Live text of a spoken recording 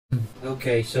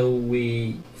Okay, so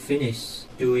we finished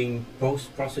doing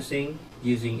post-processing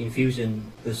using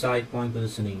infusion precise point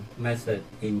positioning method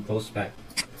in POSPac.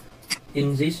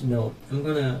 In this node, I'm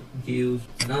gonna use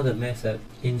another method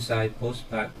inside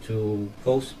POSPac to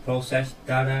post-process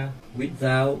data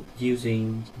without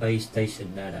using base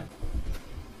station data.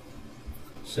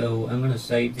 So I'm gonna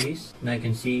save this, and I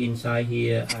can see inside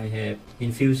here I have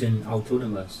Infusion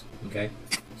Autonomous. Okay,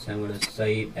 so I'm gonna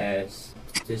save as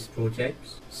this project.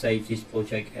 Save this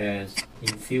project as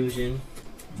Infusion,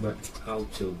 but how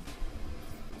to?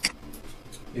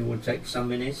 It will take some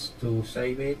minutes to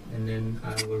save it, and then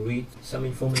I will read some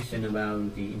information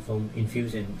about the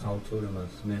Infusion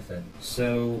Autonomous method.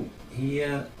 So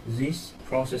here, this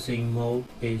processing mode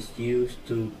is used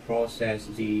to process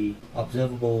the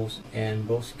observables and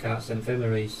broadcast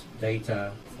ephemeris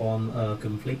data from a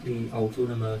completely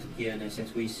autonomous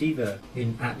GNSS receiver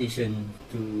in addition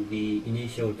to the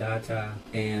initial data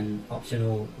and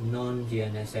optional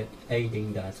non-GNSS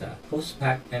aiding data.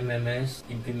 POSPac MMS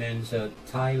implements a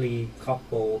tightly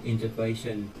coupled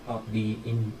integration of the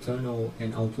internal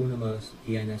and autonomous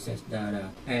GNSS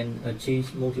data and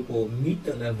achieves multiple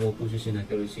meter-level position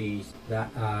accuracies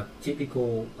that are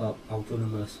typical of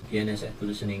autonomous GNSS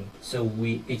positioning. So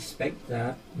we expect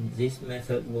that this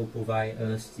method will provide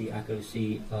us the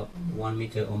accuracy of 1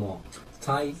 meter or more.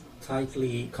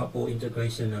 Tightly coupled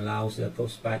integration allows the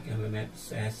POSPac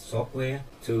MMS software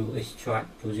to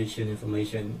extract position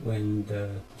information when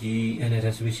the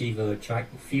GNSS receiver tracks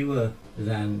fewer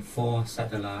than 4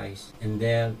 satellites and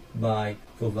thereby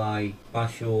provide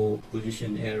partial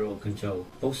position error control.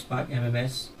 POSPac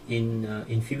MMS in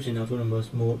Infusion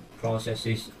Autonomous mode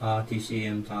processes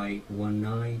RTCM type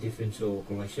 19 differential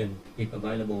correction if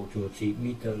available to achieve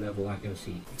meter level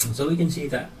accuracy. So we can see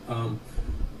that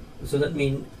so that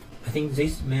means I think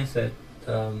this method,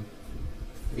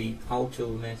 the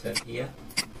auto method here,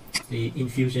 the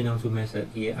infusion auto method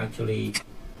here, actually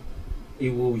it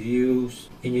will use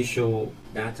initial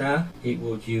data, it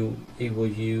will use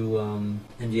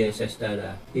GNSS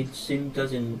data. It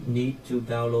doesn't need to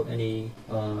download any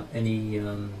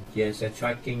GNSS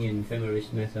tracking in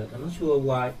ephemeris method. I'm not sure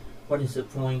what is the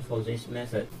point for this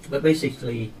method, but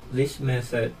basically this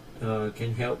method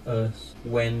can help us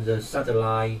when the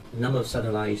number of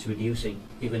satellites is reducing,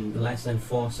 even less than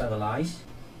 4 satellites,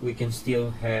 we can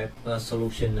still have a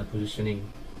solution of positioning.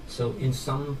 So in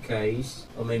some case,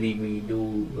 or maybe we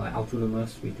do like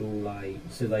autonomous, we do like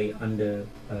survey under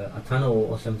a tunnel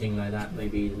or something like that.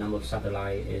 Maybe the number of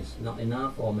satellites is not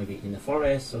enough, or maybe in the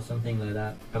forest or something like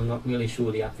that. I'm not really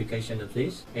sure the application of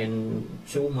this. And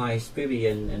through my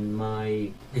experience and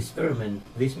my experiment,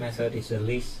 this method is the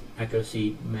least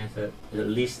accuracy method, the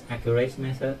least accurate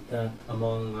method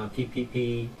among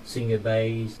PPP, single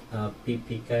base,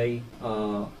 PPK,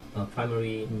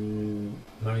 primary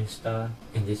marine star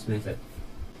in this method.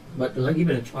 But let's give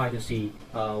it a try to see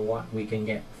what we can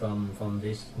get from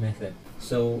this method.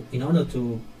 So in order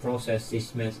to process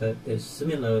this method is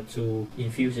similar to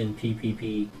Infusion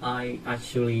PPP, I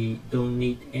actually don't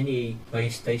need any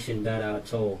base station data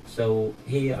at all. So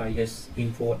here I just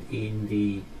import in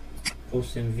the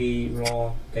POSMV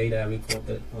raw data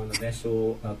recorded on a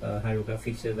vessel of a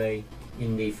hydrographic survey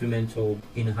in the Fremantle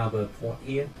in Harbour port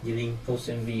here using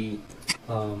POSMV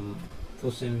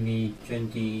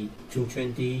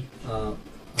 2220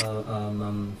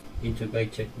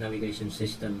 integrated navigation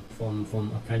system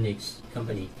from Appendix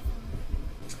company.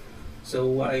 So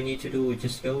what I need to do is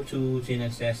just go to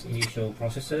GNSS initial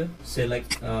processor,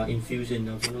 select Infusion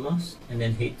Autonomous, and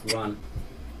then hit run.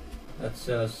 That's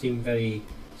seems very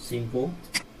simple.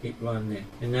 Hit run there,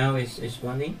 and now it's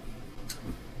running.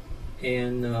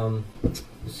 And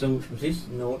so this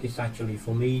node is actually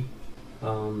for me.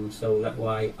 So that's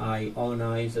why I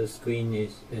organize the screen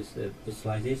is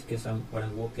like this, because when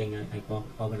I'm working I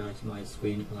organize my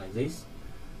screen like this.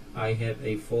 I have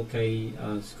a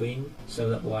 4K screen, so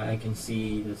that's why I can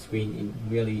see the screen in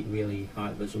really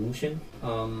high resolution.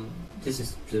 This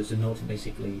is the note,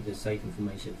 basically the safe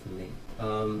information for me.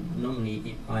 Normally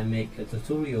if I make a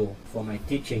tutorial for my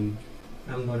teaching,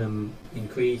 I'm gonna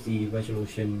increase the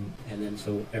resolution, and then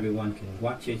so everyone can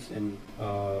watch it, and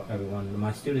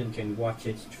my student can watch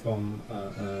it from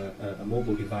a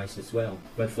mobile device as well.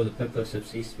 But for the purpose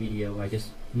of this video, I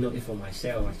just note it for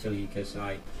myself actually, because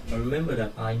I remember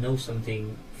that I know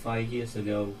something 5 years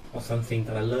ago, or something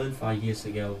that I learned 5 years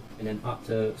ago, and then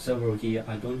after several years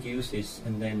I don't use this,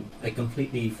 and then I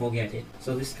completely forget it.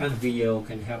 So this kind of video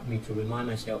can help me to remind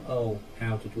myself, oh,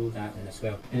 how to do that and as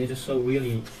well. And it is so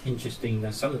really interesting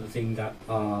that some of the things that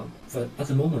at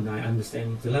the moment I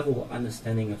understand, the level of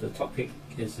understanding of the topic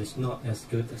it's not as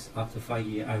good as after 5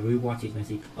 years. I rewatch it and I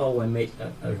see, oh, I made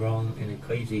a wrong and a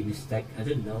crazy mistake. I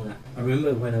didn't know that. I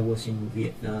remember when I was in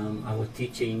Vietnam, I was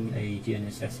teaching a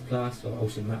GNSS class or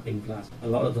ocean mapping class. A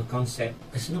lot of the concept,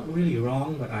 it's not really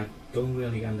wrong, but I don't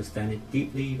really understand it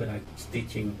deeply, but I was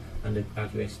teaching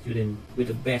undergraduate student with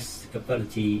the best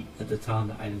capability at the time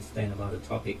that I understand about the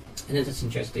topic. And it's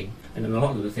interesting. And a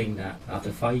lot of the thing that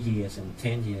after 5 years and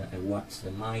 10 years, I watched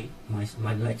my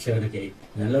lecture again.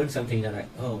 And I learned something that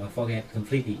I forget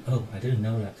completely. Oh, I didn't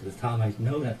know that. At the time I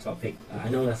know that topic. I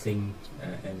know that thing,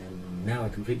 and now I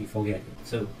completely forget it.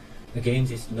 So again,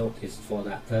 this note is for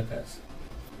that purpose.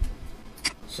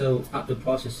 So after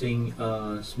processing,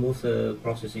 smoother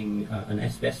processing an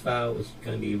SPS file is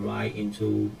going to be right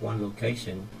into one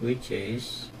location, which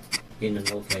is in a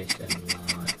location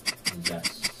like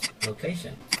this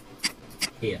location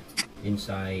here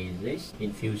inside this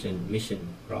Infusion mission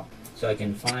prop. So I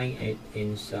can find it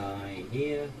inside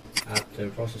here after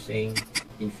processing,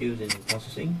 Infusion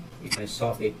processing. If I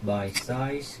sort it by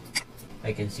size,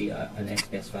 I can see an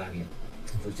SPS file here.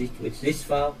 With this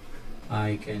file,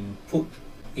 I can put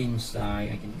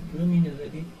inside, I can zoom in a little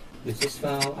bit. With this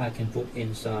file, I can put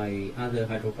inside other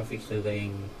hydrographic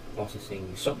surveying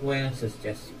processing software such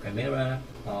as Camera,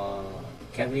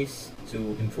 Catalyst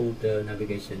to improve the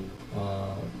navigation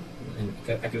and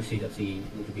accuracy of the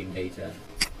multi-beam data.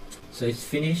 So it's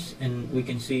finished, and we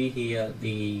can see here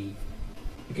the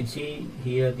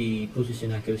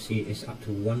position accuracy is up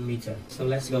to 1 meter. So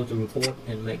let's go to report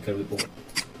and make a report.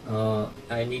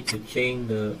 I need to change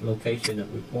the location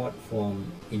of report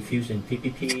from Infusion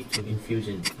PPP to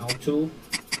Infusion Auto,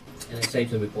 and I save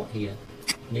the report here.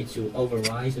 I need to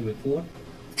override the report.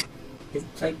 It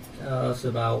takes us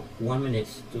about 1 minute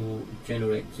to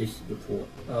generate this report.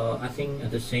 I think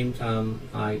at the same time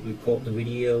I record the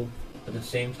video. At the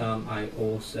same time, I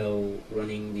also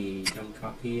running the jump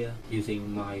cut here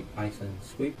using my Python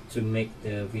script to make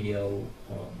the video,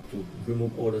 to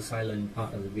remove all the silent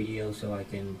part of the video, so I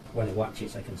can, when I watch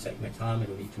it, I can save my time. I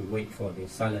don't need to wait for the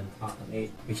silent part of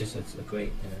it, which is a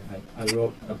great. I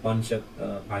wrote a bunch of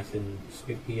Python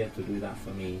script here to do that for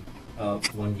me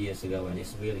 1 year ago, and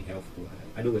it's really helpful.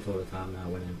 I do it all the time now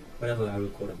whenever I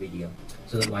record a video.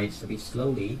 So that's why it's a bit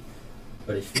slowly,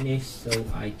 but it's finished, so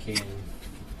I can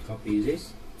copy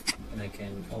this and I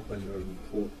can open the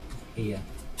report here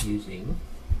using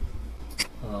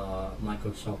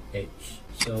Microsoft Edge.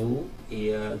 So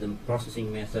here the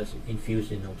processing methods in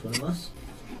Fusion Autonomous.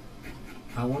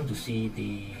 What I want to see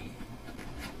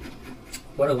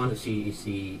is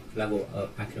the level of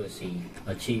accuracy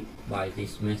achieved by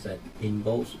this method in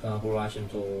both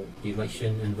horizontal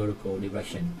direction and vertical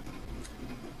direction.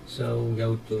 So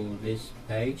go to this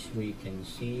page, we can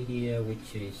see here,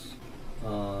 which is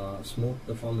smooth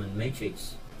performance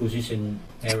matrix position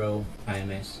arrow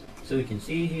IMS. So we can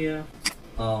see here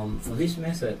for this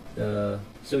method,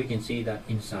 so we can see that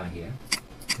inside here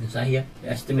the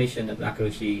estimation of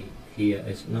accuracy here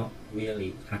is not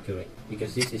really accurate,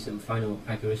 because this is some final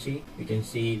accuracy. You can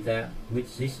see that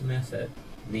with this method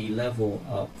the level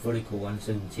of vertical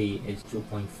uncertainty is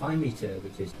 2.5 meter,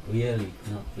 which is really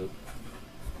not good.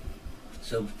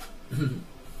 So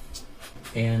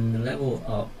and the level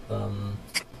of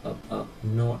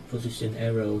north position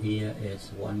arrow here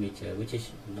is 1 meter, which is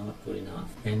not good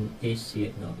enough, and is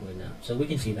here not good enough. So we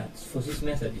can see that for this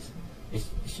method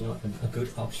it's not a good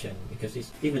option, because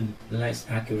it's even less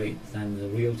accurate than the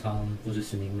real-time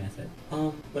positioning method.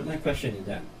 But my question is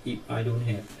that if I don't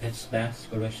have S-pass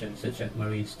correction such as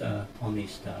Marine Star,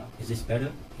 OmniStar, is this better?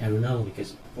 I don't know,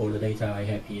 because all the data I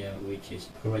have here which is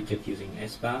corrected using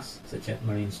S-pass such as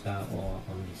Marine Star or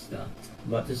OmniStar.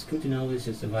 But it's good to know this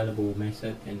is a valuable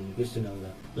method, and good to know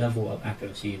the level of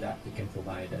accuracy that it can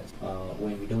provide us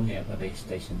when we don't have a base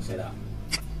station set up.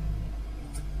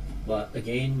 But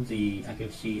again, the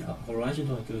accuracy,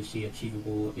 horizontal accuracy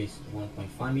achievable is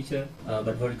 1.5 meter,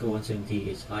 but vertical uncertainty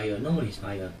is higher. Normally it's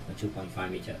higher at 2.5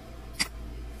 meter.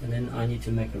 And then I need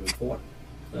to make a report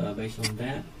based on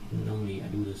that. Normally I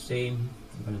do the same.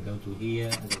 I'm going to go to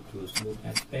here, I go to smooth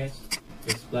aspect,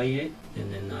 display it,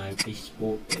 and then I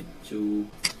export it to,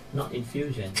 not in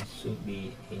Fusion, it should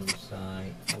be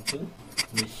inside Auto,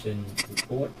 mission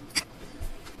report.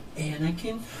 And I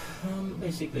can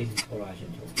basically this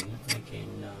horizontal here.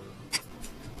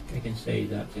 I can say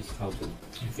that it's how to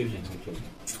Fusion Auto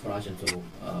horizontal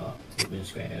open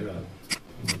square arrow.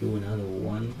 And do another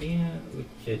one here, which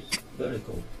is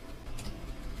vertical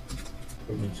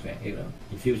open square arrow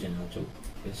in Fusion Auto. You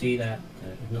can see that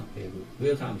it's not very good.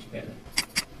 Real time is better.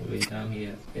 The real time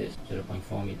here is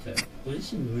 0.4 meter.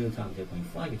 Position real time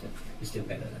 0.5 meter is still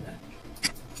better than that.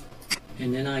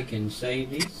 And then I can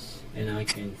save this. and I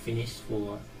can finish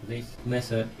for this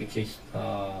method, which is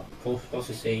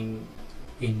post-processing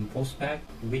in POSPac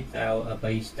without a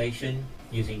base station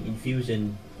using In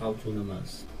Fusion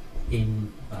Autonomous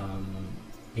in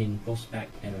POSPac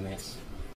LMS.